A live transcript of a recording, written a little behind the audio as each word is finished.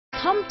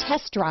Come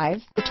test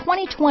drive the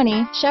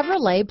 2020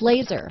 Chevrolet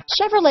Blazer.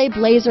 Chevrolet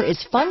Blazer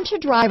is fun to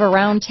drive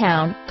around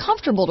town,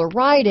 comfortable to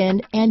ride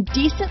in, and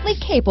decently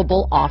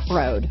capable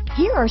off-road.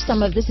 Here are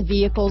some of this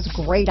vehicle's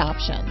great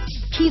options: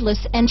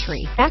 keyless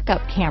entry,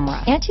 backup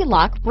camera,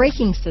 anti-lock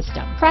braking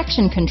system,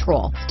 traction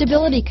control,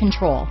 stability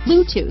control,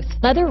 Bluetooth,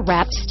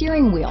 leather-wrapped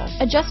steering wheel,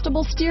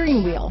 adjustable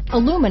steering wheel,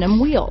 aluminum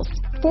wheels,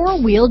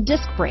 four-wheel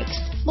disc brakes,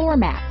 floor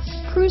mats,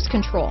 cruise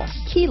control,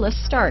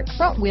 keyless start,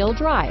 front-wheel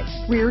drive,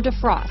 rear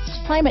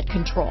defrost, climate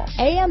control,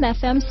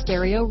 AM/FM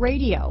stereo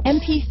radio,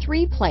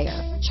 MP3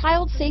 player,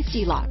 child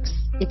safety locks.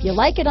 If you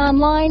like it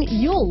online,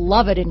 you'll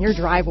love it in your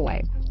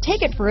driveway.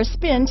 Take it for a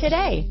spin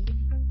today.